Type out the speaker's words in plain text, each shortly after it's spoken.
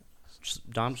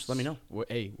Dom, just let me know.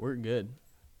 Hey, we're good.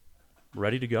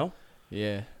 Ready to go?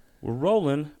 Yeah. We're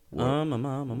rolling.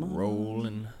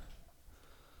 Rolling.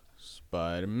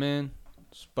 Spider-Man.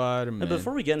 And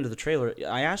before we get into the trailer,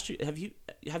 I asked you,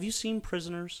 have you seen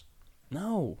Prisoners?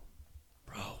 No.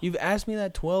 Bro. You've asked me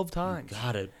that 12 times. You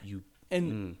got it.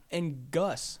 And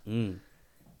Gus,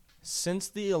 since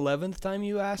the 11th time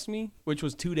you asked me, which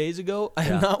was 2 days ago, I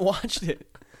have not watched it.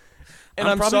 And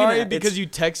I'm sorry because you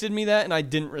texted me that and I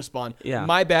didn't respond. Yeah.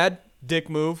 My bad. Dick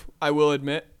move, I will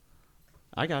admit.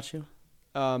 I got you.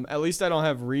 At least I don't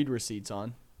have read receipts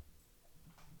on.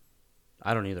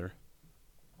 I don't either.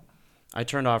 I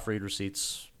turned off read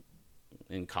receipts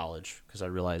in college because I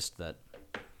realized that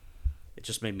it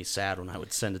just made me sad when I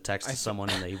would send a text to someone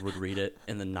and they would read it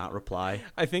and then not reply.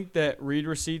 I think that read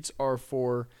receipts are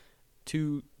for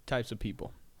two types of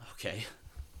people. Okay.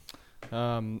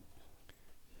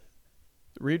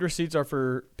 Read receipts are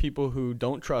for people who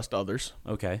don't trust others.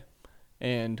 Okay.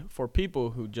 And for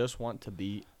people who just want to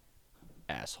be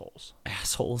assholes.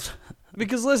 Assholes.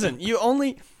 Because listen, the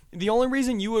only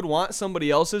reason you would want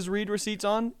somebody else's read receipts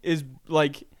on is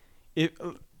like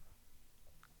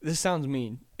this sounds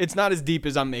mean. It's not as deep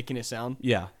as I'm making it sound.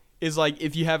 Yeah. Is like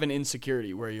if you have an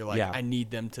insecurity where you're like, Yeah. I need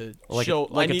them to Like show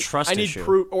a trust issue.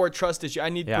 proof or a trust issue. I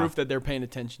need Yeah. proof that they're paying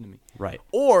attention to me. Right.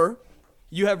 Or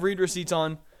you have read receipts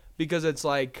on because it's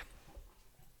like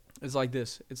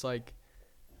this. It's like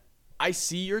I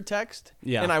see your text,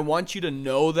 Yeah. and I want you to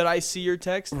know that I see your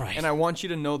text, Right. and I want you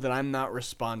to know that I'm not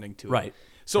responding to it. Right.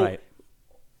 So Right.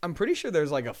 I'm pretty sure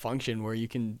there's like a function where you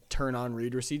can turn on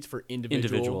read receipts for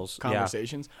Individuals, yeah.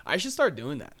 conversations. I should start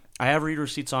doing that. I have read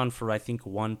receipts on for, I think,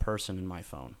 one person in my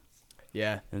phone.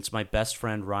 Yeah. And it's my best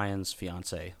friend Ryan's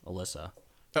fiance, Alyssa.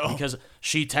 Oh. Because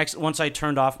she texted, once I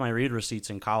turned off my read receipts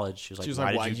in college, she was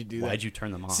like, why'd you do that? Why'd you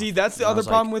turn them off? See, that's the And I other was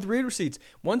problem like, with read receipts.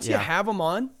 Once you Yeah. have them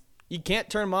on, you can't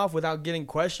turn them off without getting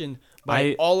questioned by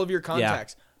I- all of your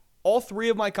contacts. All 3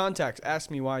 of my contacts asked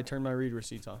me why I turned my read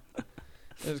receipts on.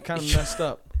 It was kind of messed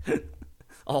up.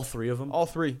 all 3 of them? All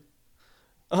 3.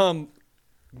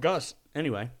 Gus,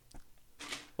 Anyway.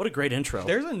 What a great intro.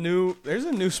 there's a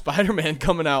new Spider-Man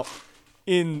coming out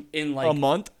in like a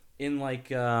month. In like,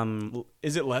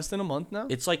 Is it less than a month now?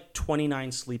 it's like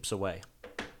 29 sleeps away.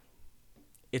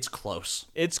 It's close.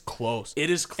 It's close. It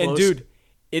is close. And dude,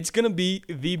 it's going to be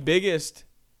the biggest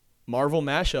Marvel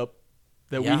mashup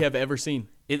that Yeah. we have ever seen.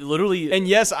 It literally... And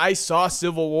yes, I saw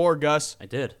Civil War, Gus. I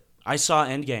did. I saw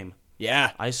Endgame.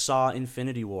 Yeah. I saw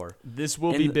Infinity War. This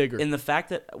will be bigger. And the fact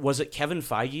that... Was it Kevin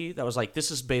Feige that was like, this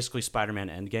is basically Spider-Man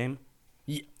Endgame?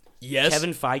 Yes.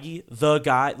 Kevin Feige, the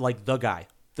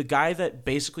guy that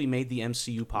basically made the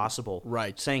MCU possible.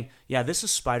 Right. Saying, yeah, this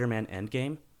is Spider-Man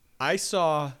Endgame. I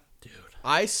saw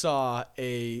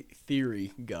a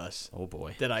theory, Gus, Oh,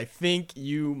 boy. that I think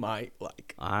you might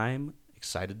like. I'm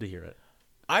excited to hear it.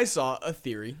 I saw a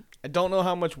theory. I don't know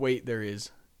how much weight there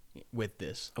is with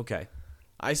this. Okay.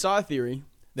 I saw a theory.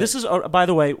 This is, by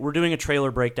the way, we're doing a trailer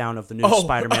breakdown of the new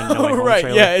Spider-Man No Way Home right.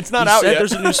 trailer. Yeah, it's not He out said yet.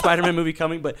 There's a new Spider-Man movie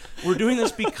coming, but we're doing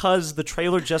this because the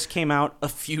trailer just came out a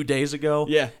few days ago.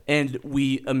 Yeah. And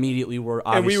we immediately were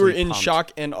And obviously we were in pumped.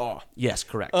 shock and awe. Yes,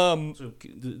 correct. Um, So,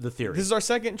 the theory. This is our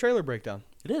second trailer breakdown.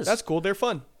 It is. That's cool. They're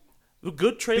fun. a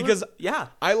good trailer. Because yeah.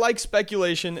 I like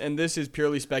speculation, and this is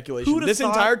purely speculation. Who'da This thought-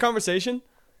 entire conversation,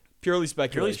 purely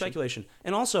speculation. Purely speculation.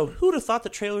 And also, who'd have thought the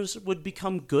trailers would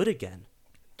become good again?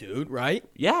 Dude, right?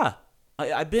 Yeah.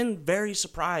 I've been very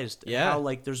surprised Yeah. at how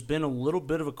like there's been a little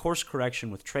bit of a course correction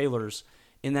with trailers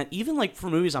in that even like for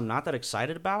movies I'm not that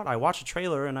excited about, I watch a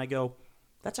trailer and I go,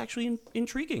 that's actually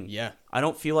intriguing. Yeah. I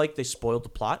don't feel like they spoiled the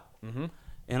plot. Mm-hmm.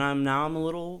 And I'm a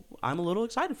little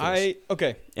excited for this.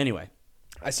 Okay. Anyway.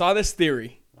 I saw this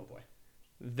theory Oh boy.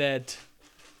 that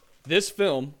this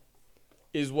film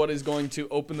is what is going to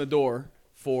open the door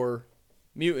for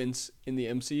mutants in the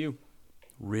MCU.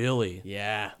 Really?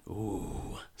 Yeah.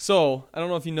 Ooh. So, I don't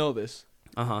know if you know this.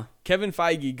 Uh-huh. Kevin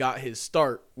Feige got his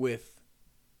start with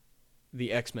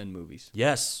the X-Men movies.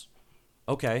 Yes.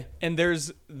 Okay. And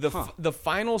there's the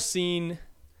final scene.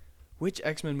 Which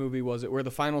X-Men movie was it where the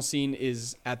final scene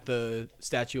is at the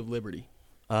Statue of Liberty?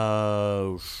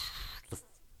 The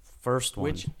first one.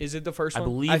 Which is it the first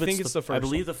one? I think it's the first I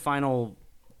believe one. the final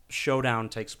showdown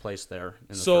takes place there in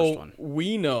the first So one.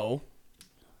 we know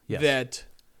Yes. that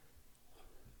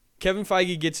Kevin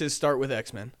Feige gets his start with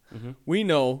X-Men. Mm-hmm. We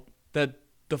know that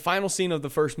the final scene of the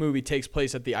first movie takes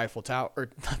place at the Eiffel Tower, or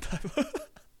not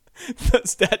the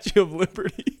Statue of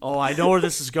Liberty. Oh, I know where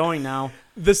this is going now.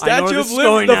 The I know where Statue this of is Liberty.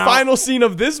 going The now. final scene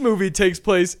of this movie takes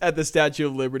place at the Statue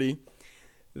of Liberty.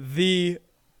 This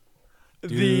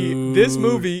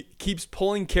movie keeps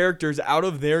pulling characters out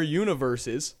of their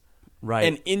universes right,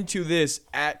 and into this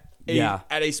at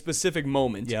a specific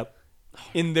moment. Yep.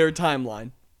 In their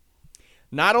timeline.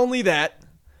 Not only that,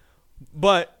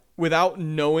 but without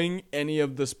knowing any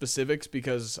of the specifics,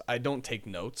 because I don't take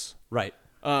notes. Right.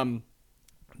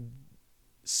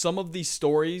 Some of the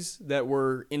stories that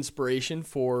were inspiration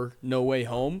for No Way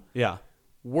Home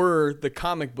were the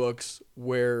comic books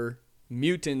where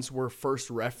mutants were first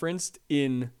referenced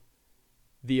in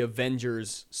the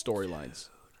Avengers storylines.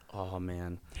 Oh,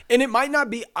 man. And it might not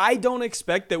be, I don't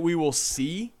expect that we will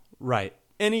see right.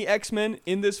 any X-Men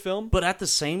in this film. But at the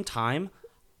same time,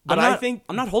 I think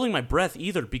I'm not holding my breath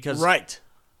either, because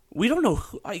we don't know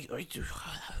who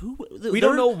we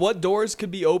don't know what doors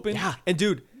could be opened. Yeah. And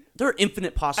dude, there are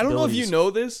infinite possibilities. I don't know if you know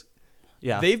this.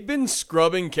 Yeah. They've been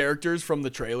scrubbing characters from the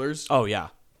trailers. Oh yeah.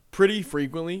 Pretty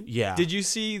frequently. Yeah. Did you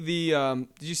see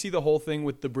the whole thing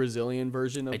with the Brazilian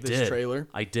version of this trailer?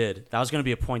 I did. That was going to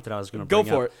be a point that I was going to bring up.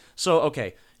 Go for it. So,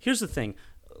 okay, here's the thing.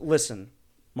 Listen,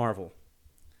 Marvel.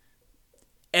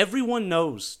 Everyone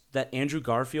knows that Andrew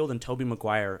Garfield and Tobey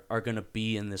Maguire are going to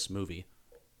be in this movie.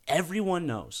 Everyone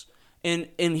knows. And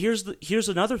here's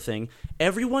another thing.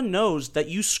 Everyone knows that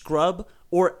you scrub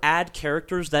or add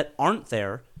characters that aren't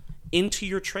there into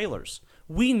your trailers.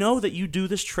 We know that you do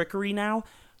this trickery now.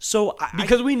 So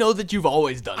because we know that you've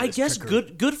always done this. I guess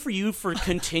trickery. good for you for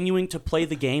continuing to play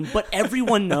the game, but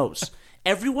everyone knows.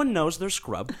 Everyone knows they're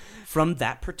scrubbed from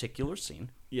that particular scene.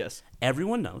 Yes.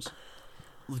 Everyone knows.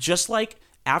 Just like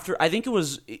after I think it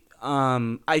was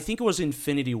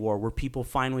Infinity War where people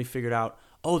finally figured out,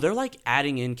 oh, they're like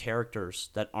adding in characters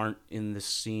that aren't in this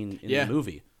scene in the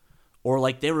movie. Or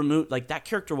like they removed, like that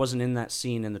character wasn't in that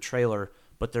scene in the trailer,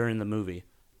 but they're in the movie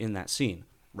in that scene.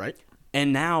 Right.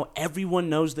 And now everyone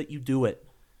knows that you do it.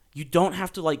 You don't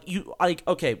have to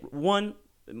okay,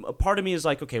 a part of me is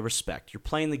like, okay, respect. You're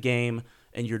playing the game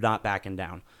and you're not backing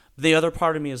down. The other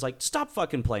part of me is like, stop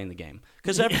fucking playing the game.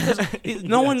 Because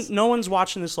no one's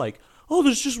watching this like, oh,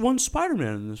 there's just one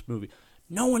Spider-Man in this movie.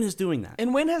 No one is doing that.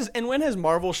 And when has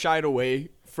Marvel shied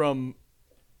away from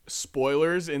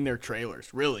spoilers in their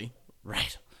trailers? Really?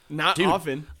 Right. Not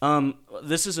often.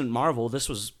 This isn't Marvel. This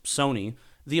was Sony.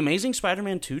 The Amazing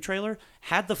Spider-Man 2 trailer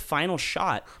had the final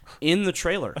shot in the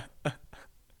trailer.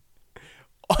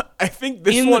 I think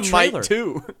this one might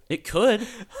too. It could.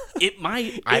 It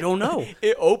might. I don't know.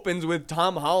 It opens with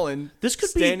Tom Holland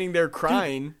standing there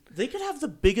crying. Dude, they could have the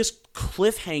biggest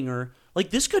cliffhanger. Like,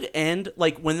 this could end,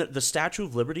 like, when the Statue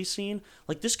of Liberty scene,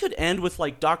 like, this could end with,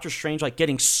 like, Doctor Strange, like,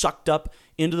 getting sucked up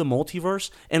into the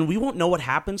multiverse, and we won't know what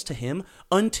happens to him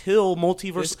until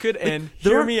multiverse. This could end.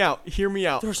 Hear me out.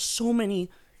 There are so many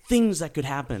things that could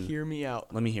happen. Hear me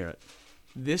out. Let me hear it.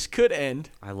 This could end.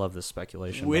 I love this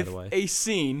speculation, by the way. With a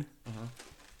scene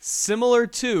similar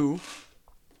to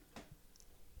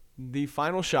the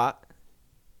final shot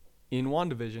in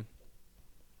WandaVision.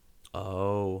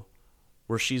 Oh.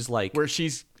 Where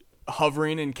she's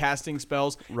hovering and casting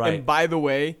spells. Right. And by the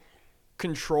way,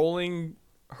 controlling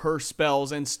her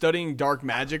spells and studying dark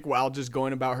magic while just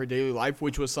going about her daily life,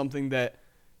 which was something that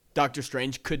Doctor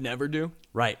Strange could never do.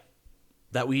 Right.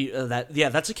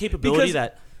 That's a capability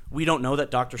that we don't know that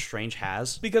Doctor Strange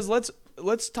has. Because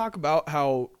let's talk about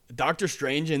how Doctor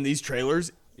Strange in these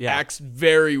trailers acts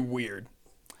very weird.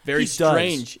 Very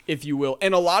strange, if you will.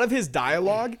 And a lot of his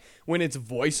dialogue, when it's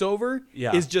voiceover,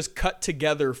 is just cut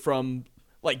together from,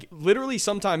 like, literally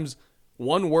sometimes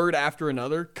one word after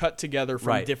another cut together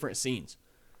from different scenes.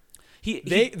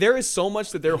 There is so much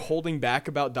that they're holding back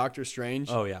about Doctor Strange.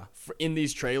 Oh, yeah. In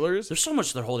these trailers. There's so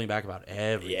much they're holding back about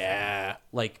everything. Yeah.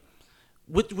 Like,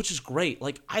 which is great.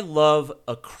 Like, I love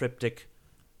a cryptic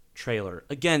trailer.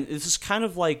 Again, this is kind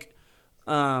of like...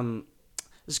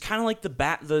 This is kind of like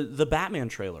the Batman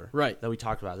trailer that we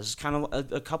talked about. This is kind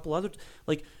of a couple other...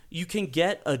 Like, you can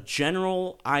get a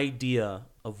general idea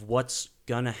of what's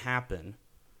going to happen.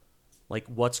 Like,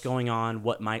 what's going on,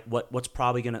 what's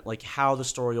probably going to... Like, how the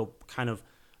story will kind of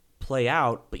play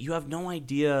out. But you have no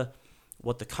idea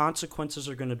what the consequences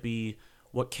are going to be,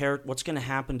 what's going to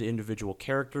happen to individual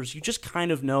characters. You just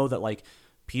kind of know that, like,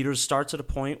 Peter starts at a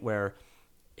point where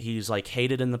he's, like,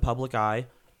 hated in the public eye.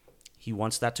 He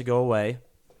wants that to go away.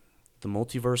 The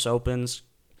multiverse opens,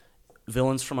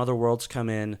 villains from other worlds come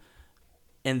in,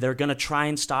 and they're going to try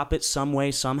and stop it some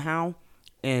way, somehow.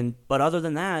 But other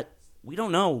than that, we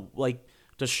don't know. Like,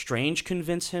 does Strange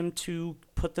convince him to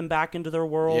put them back into their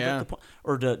world? Yeah.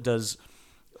 Or does...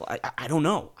 I don't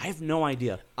know. I have no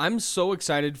idea. I'm so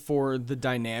excited for the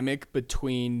dynamic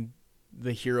between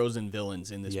the heroes and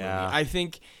villains in this movie. I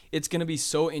think it's going to be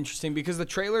so interesting because the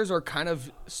trailers are kind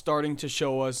of starting to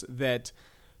show us that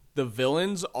the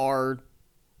villains are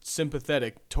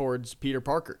sympathetic towards Peter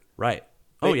Parker. Right.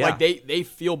 Like they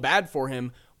feel bad for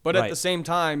him, but at the same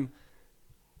time,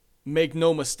 make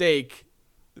no mistake,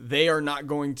 they are not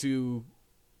going to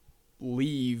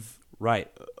leave. Right.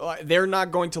 They're not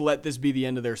going to let this be the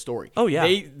end of their story. Oh,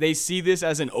 yeah. They see this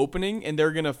as an opening, and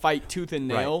they're going to fight tooth and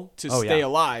nail to stay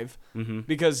alive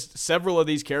because several of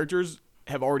these characters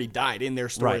have already died in their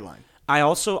storyline.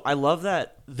 Right. I love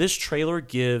that this trailer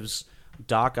gives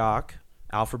Doc Ock,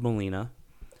 Alfred Molina,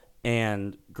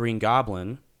 and Green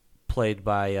Goblin, played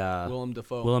by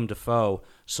Willem Dafoe,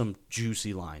 some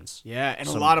juicy lines. Yeah, and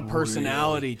a lot of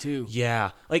personality, too.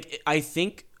 Yeah. Like, I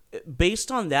think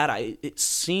based on that, it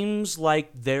seems like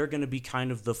they're going to be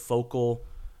kind of the focal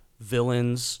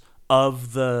villains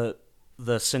of the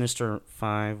Sinister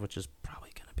Five, which is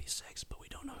probably going to be 6, but we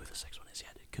don't know who the 6th one is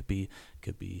yet. It could be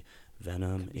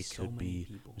Venom. It could be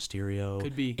Mysterio.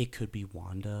 It could be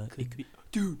Wanda.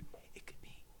 Dude. It could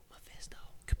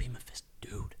be Mephisto.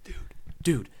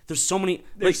 Dude, there's so many.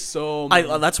 There's so many.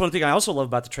 That's one thing I also love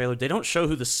about the trailer. They don't show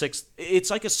who the 6th.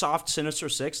 It's like a soft Sinister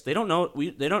 6. They don't know.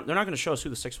 They're not going to show us who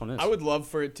the 6th one is. I would love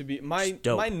for it to be my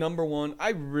number one. I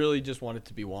really just want it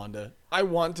to be Wanda. I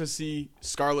want to see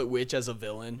Scarlet Witch as a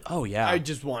villain. Oh yeah. I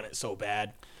just want it so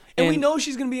bad. And we know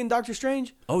she's going to be in Doctor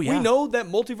Strange. Oh, yeah. We know that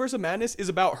Multiverse of Madness is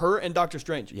about her and Doctor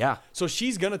Strange. Yeah. So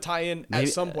she's going to tie in at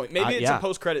some point. Maybe it's a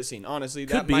post-credit scene, honestly.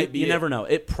 That might be You never know.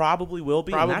 It probably will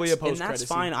be. Probably a post-credit scene. And that's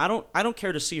fine. I don't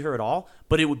care to see her at all,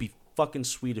 but it would be fucking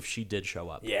sweet if she did show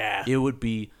up. Yeah. It would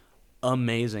be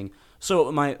amazing.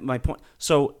 So my point.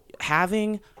 So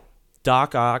having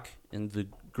Doc Ock and the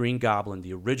Green Goblin,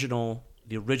 the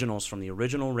originals from the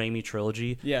original Raimi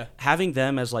trilogy, having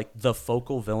them as like the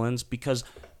focal villains, because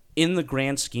in the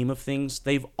grand scheme of things,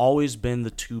 they've always been the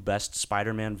 2 best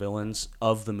Spider-Man villains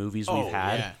of the movies we've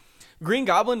had. Yeah. Green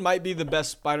Goblin might be the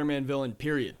best Spider-Man villain,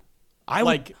 period.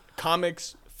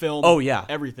 Comics, film,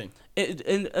 everything.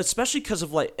 And especially because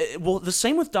of the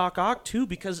same with Doc Ock too,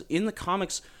 because in the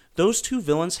comics, those 2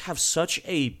 villains have such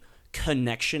a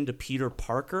connection to Peter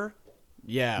Parker.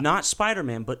 Yeah. Not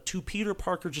Spider-Man, but to Peter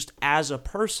Parker just as a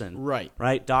person. Right.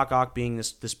 Right? Doc Ock being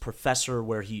this professor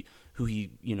who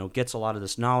he gets a lot of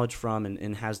this knowledge from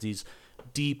and has these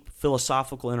deep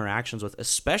philosophical interactions with,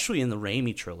 especially in the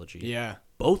Raimi trilogy. Yeah.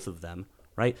 Both of them,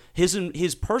 right?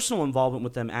 His personal involvement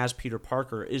with them as Peter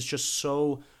Parker is just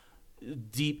so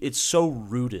deep. It's so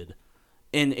rooted.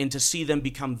 And to see them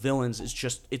become villains is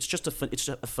just a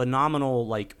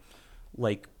phenomenal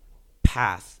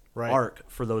path, arc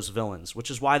for those villains, which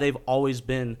is why they've always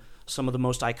been some of the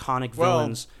most iconic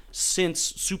villains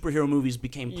since superhero movies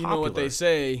became popular. You know what they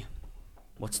say?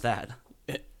 What's that?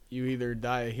 You either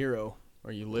die a hero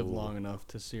or you live long enough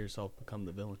to see yourself become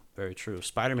the villain. Very true.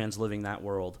 Spider-Man's living that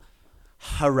world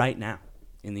right now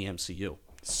in the MCU.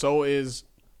 So is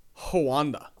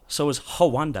Wanda.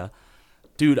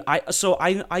 Dude,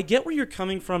 I get where you're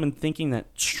coming from and thinking that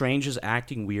Strange is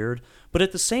acting weird, but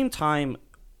at the same time,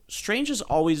 Strange has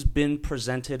always been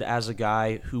presented as a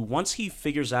guy who, once he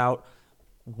figures out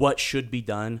what should be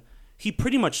done, he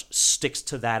pretty much sticks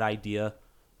to that idea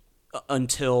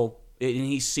until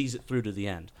he sees it through to the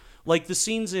end. Like the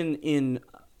scenes in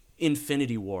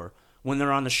Infinity War when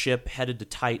they're on the ship headed to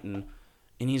Titan,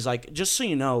 and he's like, just so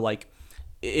you know, like,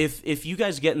 if you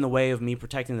guys get in the way of me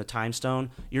protecting the Time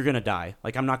Stone, you're gonna die.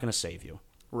 Like, I'm not gonna save you.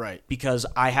 Right. Because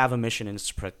I have a mission, and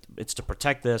it's to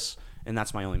protect this, and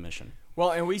that's my only mission.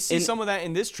 Well, and we see some of that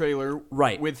in this trailer,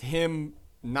 right? With him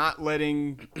not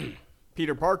letting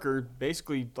Peter Parker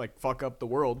basically like fuck up the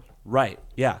world. Right.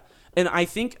 Yeah. And I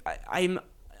think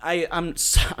I'm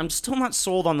still not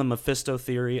sold on the Mephisto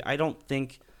theory. I don't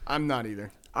think I'm not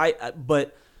either.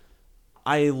 But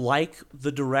I like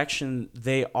the direction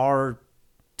they are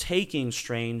taking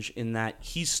Strange in that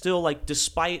he's still, like,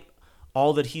 despite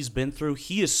all that he's been through,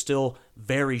 he is still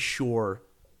very sure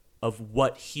of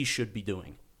what he should be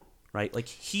doing. Right? Like,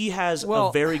 he has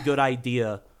a very good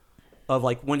idea of,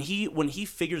 like, when he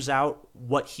figures out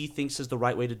what he thinks is the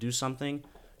right way to do something,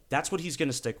 that's what he's going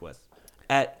to stick with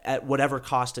at whatever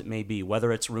cost it may be,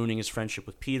 whether it's ruining his friendship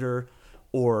with Peter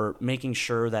or making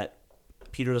sure that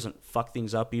Peter doesn't fuck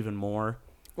things up even more.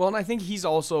 Well, and I think he's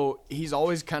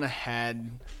always kind of had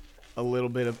a little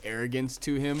bit of arrogance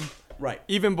to him. Right.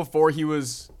 Even before he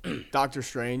was Doctor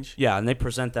Strange. Yeah, and they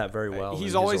present that very well.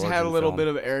 He's always had a little bit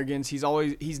of arrogance.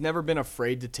 He's never been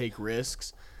afraid to take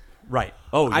risks. Right.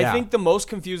 Oh, yeah. I think the most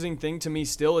confusing thing to me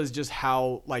still is just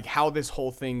how this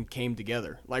whole thing came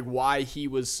together. Like, why he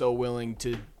was so willing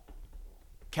to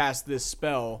cast this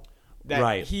spell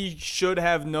that he should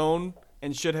have known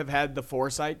and should have had the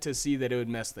foresight to see that it would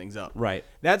mess things up. Right.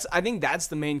 I think that's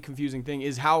the main confusing thing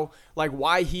is how, like,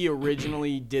 why he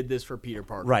originally did this for Peter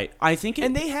Parker. Right. I think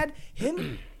and they had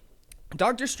him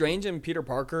Doctor Strange and Peter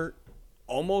Parker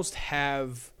almost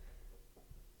have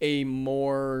a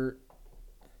more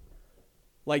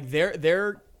like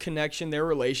their connection, their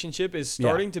relationship is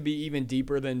starting to be even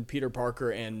deeper than Peter Parker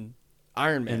and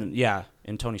Iron Man.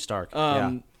 And Tony Stark.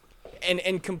 And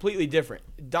completely different.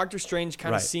 Doctor Strange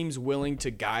kind of seems willing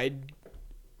to guide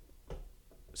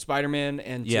Spider-Man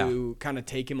and to kind of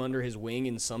take him under his wing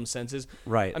in some senses.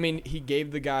 Right. I mean, he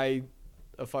gave the guy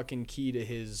a fucking key to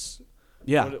his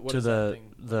what to is that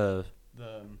thing?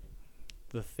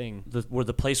 the thing.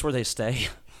 The place where they stay.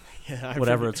 Yeah,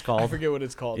 whatever it's called. I forget what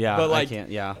it's called. Yeah, but like, I can't.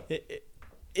 Yeah,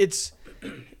 it's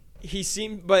he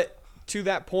seemed, but to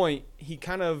that point, he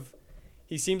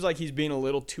seems like he's being a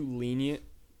little too lenient,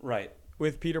 right,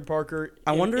 with Peter Parker.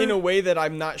 I wonder in a way that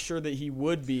I'm not sure that he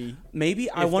would be. Maybe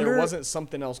if there wasn't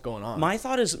something else going on. My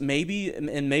thought is maybe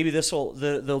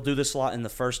they'll do this a lot in the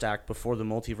first act before the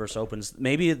multiverse opens.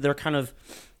 Maybe they're kind of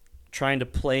trying to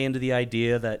play into the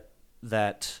idea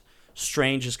that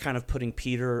Strange is kind of putting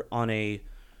Peter on a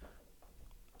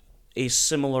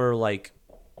similar like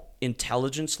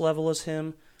intelligence level as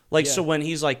him. Like so when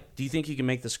he's like, "Do you think you can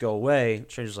make this go away?"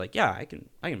 Strange is like, "Yeah, I can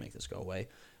make this go away."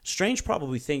 Strange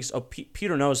probably thinks, "Oh,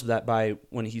 Peter knows that by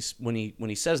when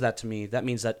he says that to me, that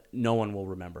means that no one will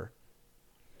remember."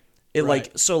 It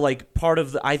like so like part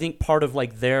of I think part of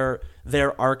like their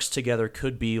arcs together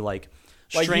could be like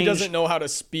Strange, like he doesn't know how to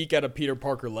speak at a Peter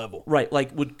Parker level. Right,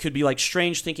 like could be like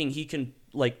Strange thinking he can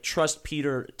like trust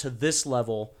Peter to this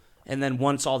level. And then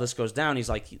once all this goes down, he's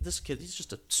like, "This kid, he's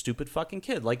just a stupid fucking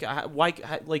kid. Like, why?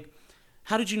 Like,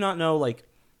 how did you not know? Like,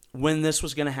 when this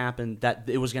was going to happen, that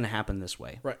it was going to happen this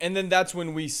way?" Right, and then that's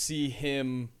when we see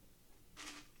him.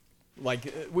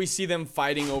 Like, we see them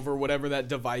fighting over whatever that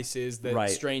device is that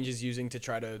Strange is using to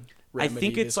try to remedy. I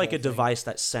think it's like a device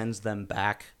that sends them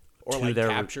back, or to like their,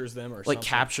 captures them, or like something.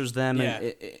 captures them,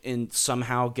 and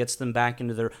somehow gets them back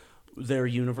into their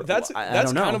universe. That's I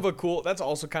don't know. kind of a cool. That's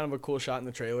also kind of a cool shot in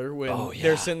the trailer when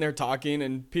they're sitting there talking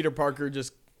and Peter Parker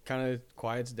just kind of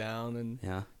quiets down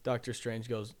and Doctor Strange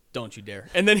goes, "Don't you dare!"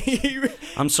 And then he,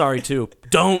 I'm sorry too.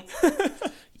 Don't.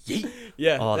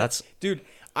 Yeah. Oh, that's dude.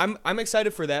 I'm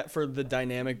excited for that, for the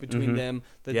dynamic between them,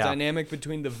 the dynamic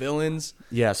between the villains.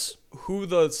 Yes. Who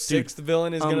the sixth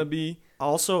villain is gonna be?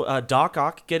 Also, Doc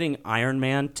Ock getting Iron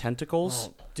Man tentacles.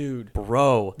 Oh, dude,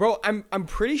 bro, I'm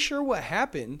pretty sure what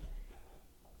happened.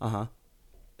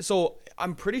 So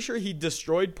I'm pretty sure he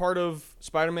destroyed part of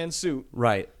Spider-Man's suit.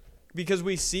 Right. Because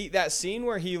we see that scene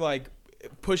where he like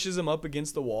pushes him up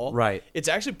against the wall. Right. It's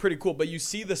actually pretty cool, but you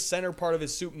see the center part of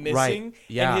his suit missing. Right.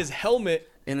 Yeah. And his helmet.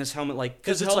 And his helmet, like,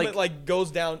 because his helmet like goes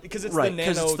down because it's the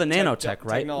nanotech,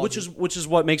 right? Technology. Which is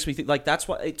what makes me think, like, that's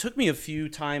what it took me a few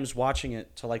times watching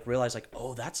it to like realize, like,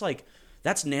 oh, that's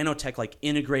nanotech like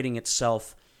integrating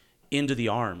itself into the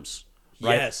arms.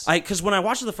 Right? Yes. Because when I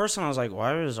watched it the first time, I was like,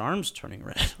 why are his arms turning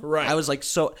red? Right. I was like,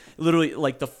 so literally,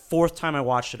 like the fourth time I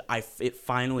watched it, it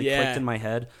finally clicked in my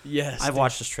head. Yes. I've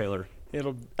watched this trailer.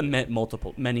 It'll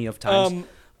many of times.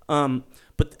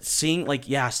 But seeing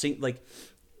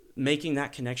making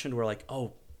that connection to where like,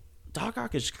 oh, Doc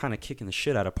Ock is kind of kicking the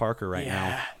shit out of Parker right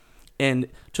now, and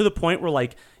to the point where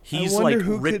like he's like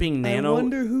ripping Nano. I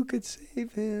wonder who could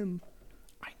save him.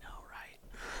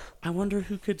 I wonder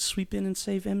who could sweep in and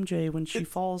save MJ when she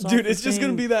falls off. Dude, it's just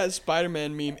going to be that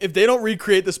Spider-Man meme. If they don't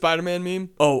recreate the Spider-Man meme...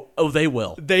 Oh, they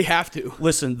will. They have to.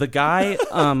 Listen, the guy,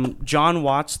 John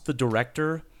Watts, the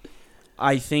director,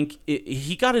 I think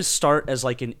he got his start as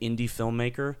like an indie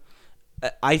filmmaker.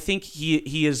 I think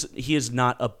he is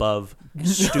not above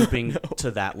stooping to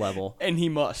that level. And he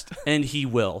must. And he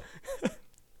will.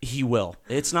 He will.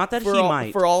 It's not that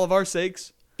might. For all of our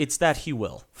sakes. It's that he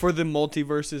will. For the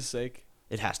multiverse's sake.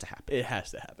 It has to happen. It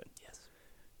has to happen. Yes.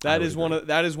 That is one of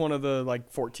the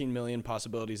like 14 million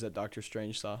possibilities that Doctor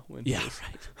Strange saw when right.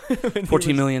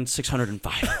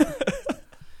 14,605,000.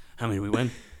 How many did we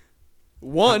win?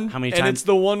 One. How many times? And it's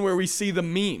the one where we see the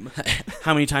meme.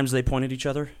 How many times they pointed at each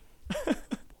other?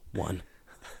 One.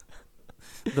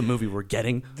 The movie we're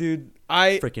getting. Dude,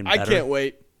 I can't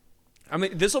wait. I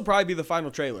mean, this will probably be the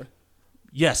final trailer.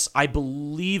 Yes, I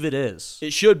believe it is.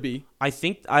 It should be. I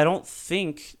don't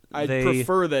think I'd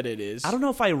prefer that it is. I don't know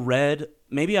if I read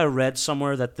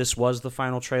somewhere that this was the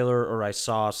final trailer, or I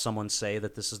saw someone say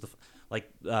that this is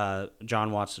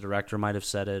John Watts, the director, might have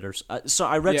said it, or so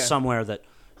I read somewhere that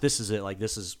this is it. Like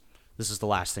this is the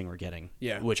last thing we're getting.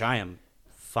 Yeah, which I am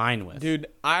fine with. Dude,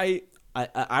 I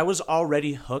was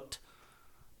already hooked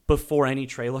before any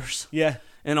trailers. Yeah,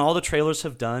 and all the trailers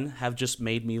have just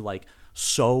made me like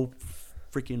so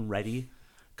freaking ready.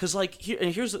 Because like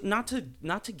here's not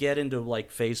to get into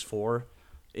like phase 4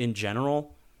 in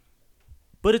general,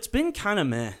 but it's been kind of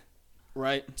meh.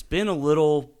 Right. It's been a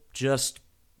little just,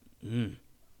 and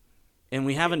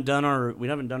we haven't done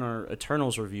our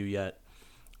Eternals review yet.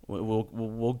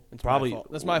 We'll probably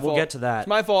that's my fault. We'll get to that. It's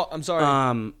my fault. I'm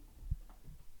sorry.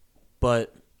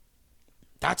 But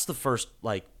that's the first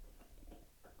like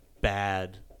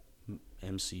bad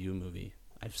MCU movie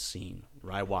I've seen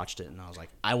where I watched it and I was like,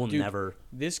 I will never.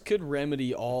 This could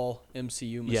remedy all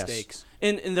MCU mistakes.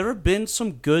 Yes. And there have been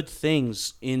some good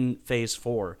things in Phase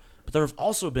 4, but there have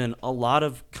also been a lot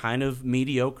of kind of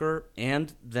mediocre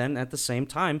and then at the same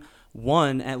time,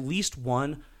 at least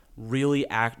one really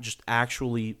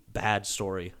actually bad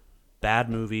story, bad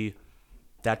movie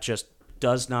that just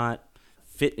does not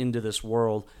fit into this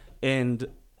world. And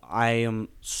I am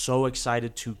so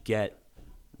excited to get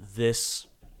this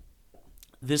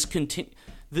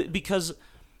because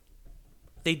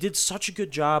they did such a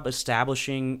good job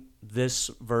establishing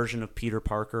this version of Peter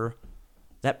Parker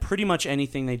that pretty much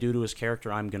anything they do to his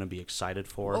character, I'm going to be excited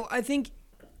for. Well, I think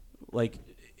like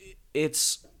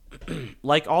it's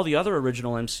like all the other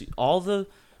original MC, all the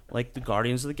like the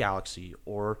Guardians of the Galaxy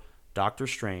or Doctor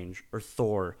Strange or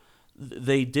Thor,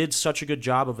 they did such a good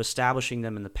job of establishing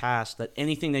them in the past that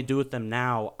anything they do with them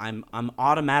now, I'm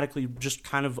automatically just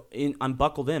kind of I'm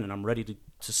buckled in and I'm ready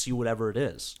to see whatever it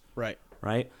is. Right.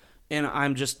 And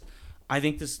I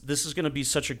think this is going to be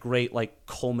such a great like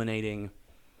culminating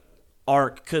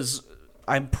arc because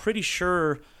I'm pretty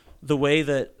sure the way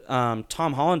that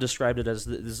Tom Holland described it as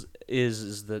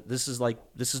is that this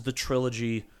is the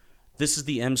trilogy, this is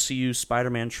the MCU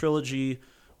Spider-Man trilogy.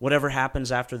 Whatever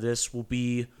happens after this will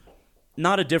be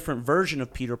not a different version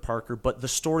of Peter Parker, but the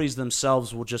stories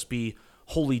themselves will just be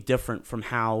wholly different from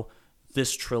how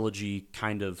this trilogy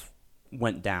kind of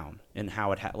went down and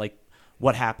how it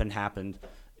what happened.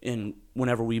 And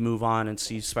whenever we move on and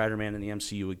see Spider-Man in the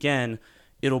MCU again,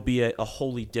 it'll be a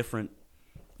wholly different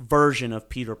version of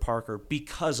Peter Parker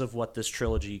because of what this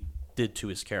trilogy did to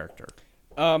his character.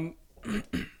 I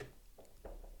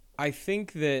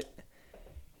think that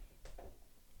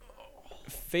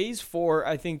Phase 4,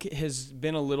 I think, has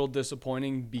been a little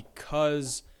disappointing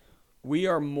because we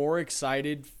are more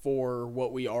excited for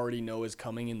what we already know is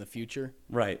coming in the future.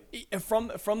 Right.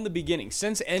 From the beginning,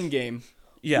 since Endgame,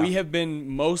 we have been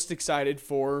most excited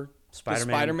for the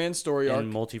Spider-Man story arc.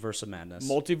 And Multiverse of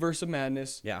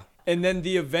Madness. Yeah. And then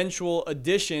the eventual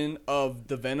addition of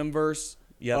the Venomverse,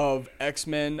 of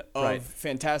X-Men, of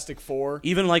Fantastic Four.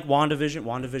 Even like WandaVision.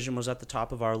 WandaVision was at the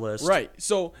top of our list. Right.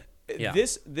 So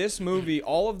this movie,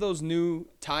 all of those new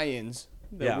tie-ins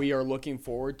that we are looking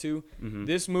forward to,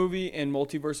 this movie and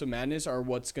Multiverse of Madness are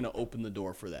what's going to open the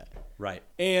door for that. Right.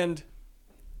 And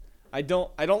I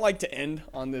don't like to end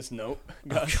on this note,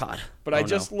 Gus, God. But I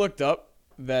just looked up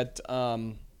that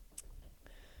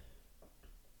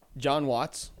John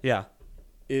Watts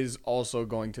is also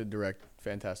going to direct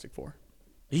Fantastic Four.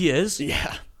 He is?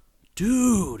 Yeah.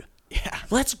 Dude. Yeah.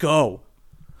 Let's go.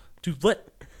 Dude,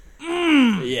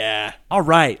 Yeah. All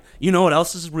right. You know what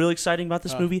else is really exciting about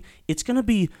this movie? It's going to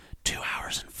be 2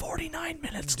 hours and 49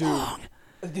 minutes long.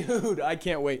 Dude, I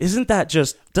can't wait. Doesn't that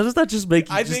just make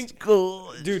you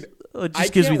dude, it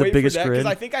just gives me the biggest grin. Because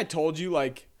I think I told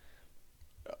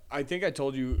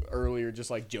you earlier,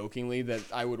 just like jokingly, that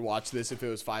I would watch this if it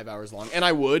was 5 hours long. And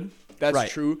I would.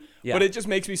 That's true. Yeah. But it just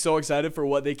makes me so excited for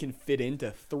what they can fit into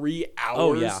 3 hours.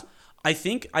 Oh, yeah. I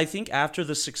think after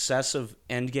the success of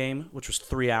Endgame, which was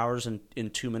 3 hours and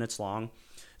 2 minutes long,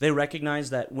 they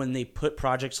recognized that when they put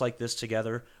projects like this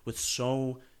together with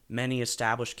so many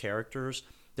established characters,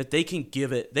 that they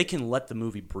can let the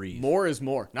movie breathe. More is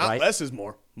more. Not less is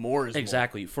more. More is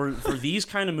exactly. more. For these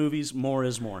kind of movies, more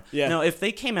is more. Yeah. Now, if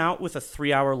they came out with a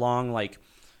 3 hour long, like,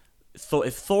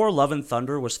 if Thor Love and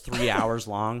Thunder was 3 hours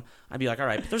long, I'd be like, all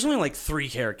right, but there's only like 3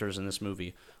 characters in this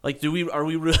movie. Like, are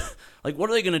we really, like, what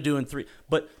are they going to do in 3?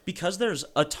 But because there's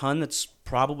a ton that's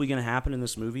probably going to happen in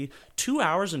this movie, 2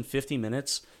 hours and 50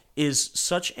 minutes is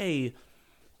such I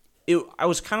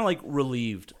was kind of like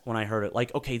relieved when I heard it.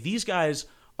 Like, okay, these guys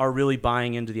are really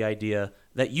buying into the idea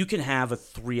that you can have a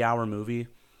 3 hour movie,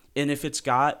 and if it's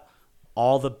got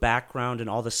all the background and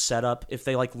all the setup, if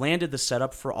they like landed the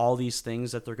setup for all these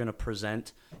things that they're going to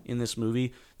present in this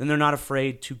movie, then they're not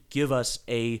afraid to give us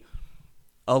a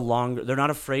longer, they're not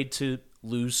afraid to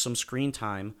lose some screen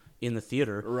time in the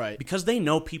theater. Right. Because they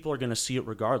know people are going to see it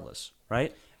regardless,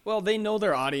 right? Well, they know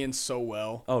their audience so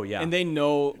well. Oh, yeah. And they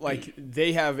know, like,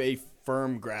 they have a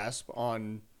firm grasp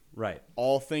on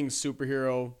all things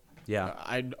superhero. Yeah.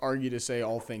 I'd argue to say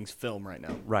all things film right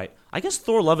now. Right. I guess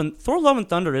Thor Love and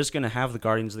Thunder is going to have the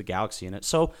Guardians of the Galaxy in it.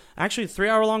 So, actually, 3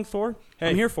 hour long Thor,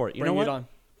 I'm here for it. You know what? Bring it on.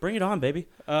 Bring it on, baby.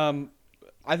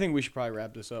 I think we should probably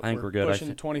wrap this up. I think we're good.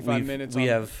 Pushing 25 minutes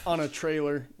on a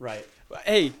trailer. Right.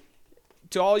 Hey,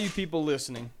 to all you people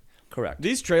listening. Correct.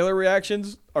 These trailer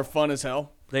reactions are fun as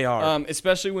hell. They are.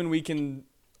 Especially when we can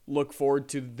look forward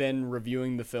to then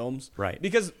reviewing the films. Right.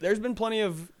 Because there's been plenty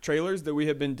of trailers that we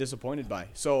have been disappointed by.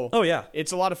 So oh, yeah.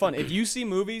 It's a lot of fun. If you see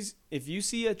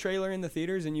a trailer in the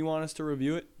theaters and you want us to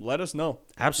review it, let us know.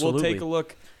 Absolutely. We'll take a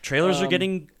look. Trailers are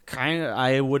getting kind of,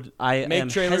 make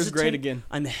trailers great again.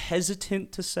 I'm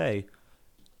hesitant to say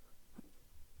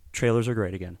trailers are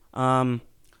great again.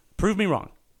 Prove me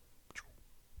wrong.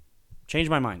 Change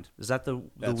my mind. Is that the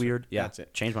weird? Yeah, that's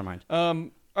it. Change my mind. All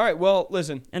right. Well,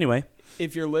 listen. Anyway,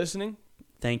 if you're listening,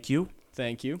 thank you.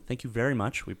 Thank you. Thank you very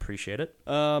much. We appreciate it.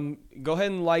 Go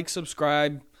ahead and like,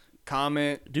 subscribe,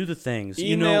 comment, do the things.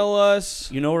 Email us.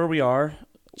 You know where we are.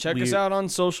 Check us out on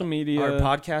social media. Our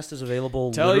podcast is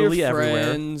available Tell literally your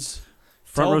everywhere. Friends.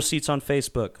 Front Row Seats on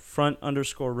Facebook.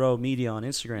 Front_row media on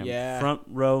Instagram. Yeah.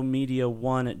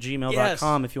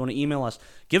 frontrowmedia1@gmail.com if you want to email us.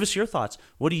 Give us your thoughts.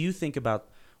 What do you think about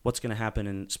what's going to happen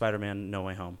in Spider-Man No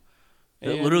Way Home?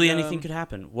 Literally anything could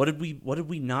happen. What did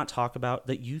we not talk about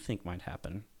that you think might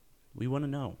happen? We want to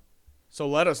know. So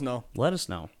let us know. Let us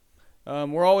know.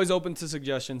 We're always open to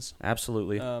suggestions.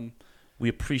 Absolutely. We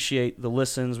appreciate the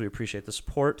listens. We appreciate the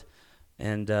support.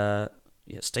 And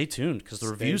stay tuned because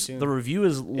the review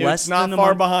is less than a month. It's not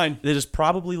far behind. It is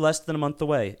probably less than a month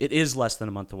away. It is less than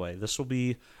a month away.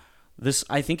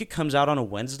 I think it comes out on a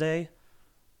Wednesday.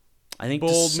 I think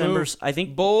December. I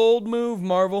think bold move,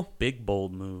 Marvel. Big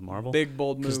bold move, Marvel. Big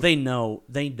bold move. Because they know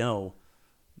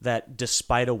that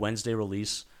despite a Wednesday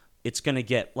release, it's gonna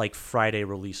get like Friday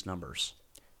release numbers.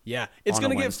 Yeah, it's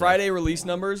gonna get Friday release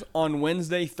numbers on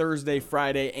Wednesday, Thursday,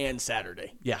 Friday, and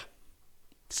Saturday. Yeah.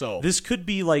 So this could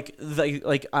be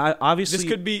obviously this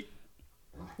could be.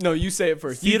 No, you say it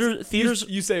first. Theaters.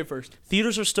 You say it first.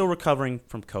 Theaters are still recovering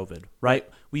from COVID, right?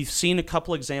 We've seen a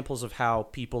couple examples of how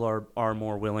people are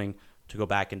more willing to go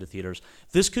back into theaters.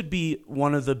 This could be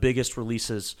one of the biggest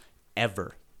releases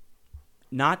ever.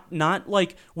 Not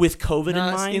like with COVID in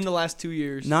mind. In the last 2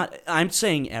 years. I'm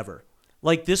saying ever.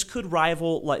 Like this could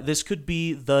rival. This could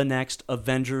be the next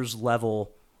Avengers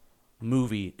level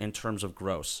movie in terms of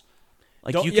gross.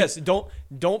 Like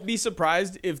don't be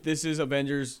surprised if this is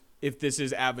Avengers. If this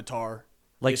is Avatar.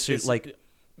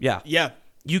 Yeah.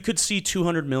 You could see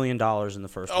 $200 million in the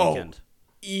first weekend.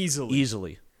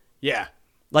 Easily. Yeah.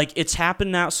 Like it's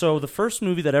happened now. So the first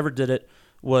movie that ever did it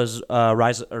was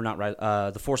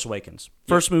The Force Awakens.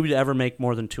 First movie to ever make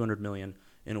more than $200 million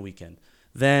in a weekend.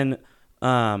 Then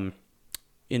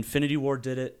Infinity War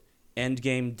did it.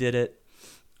 Endgame did it.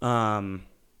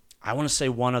 I want to say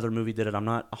one other movie did it. I'm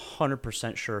not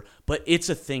 100% sure, but it's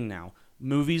a thing now.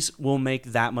 Movies will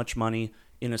make that much money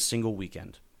in a single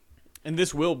weekend. And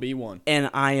this will be one.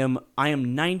 And I am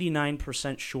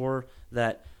 99% sure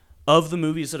that of the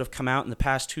movies that have come out in the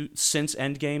past since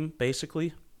Endgame,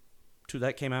 basically,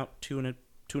 that came out two and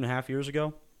a half years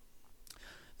ago,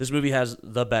 this movie has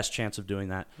the best chance of doing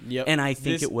that. Yep. And I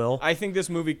think it will. I think this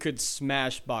movie could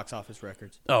smash box office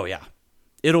records. Oh, yeah.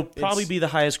 It'll probably be the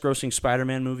highest grossing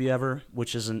Spider-Man movie ever,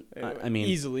 which isn't,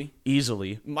 easily.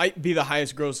 Might be the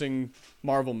highest grossing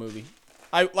Marvel movie.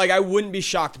 I wouldn't be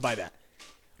shocked by that.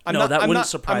 That wouldn't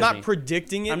surprise me. I'm not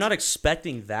predicting it. I'm not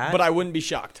expecting that. But I wouldn't be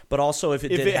shocked. But also if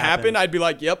it happened, I'd be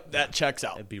like, yep, that checks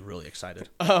out. I'd be really excited.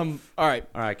 All right.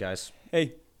 All right, guys.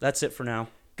 Hey. That's it for now.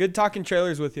 Good talking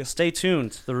trailers with you. Stay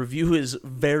tuned. The review is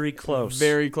very close.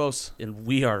 Very close. And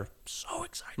we are so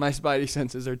excited. My spidey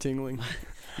senses are tingling.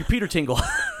 You Peter Tingle.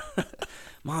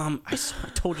 Mom, I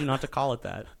told you not to call it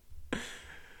that.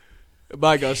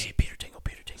 Bye, Gus. Hey, Peter Tingle,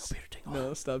 Peter Tingle, Peter Tingle.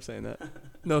 No, stop saying that.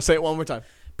 No, say it one more time.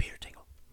 Peter Tingle.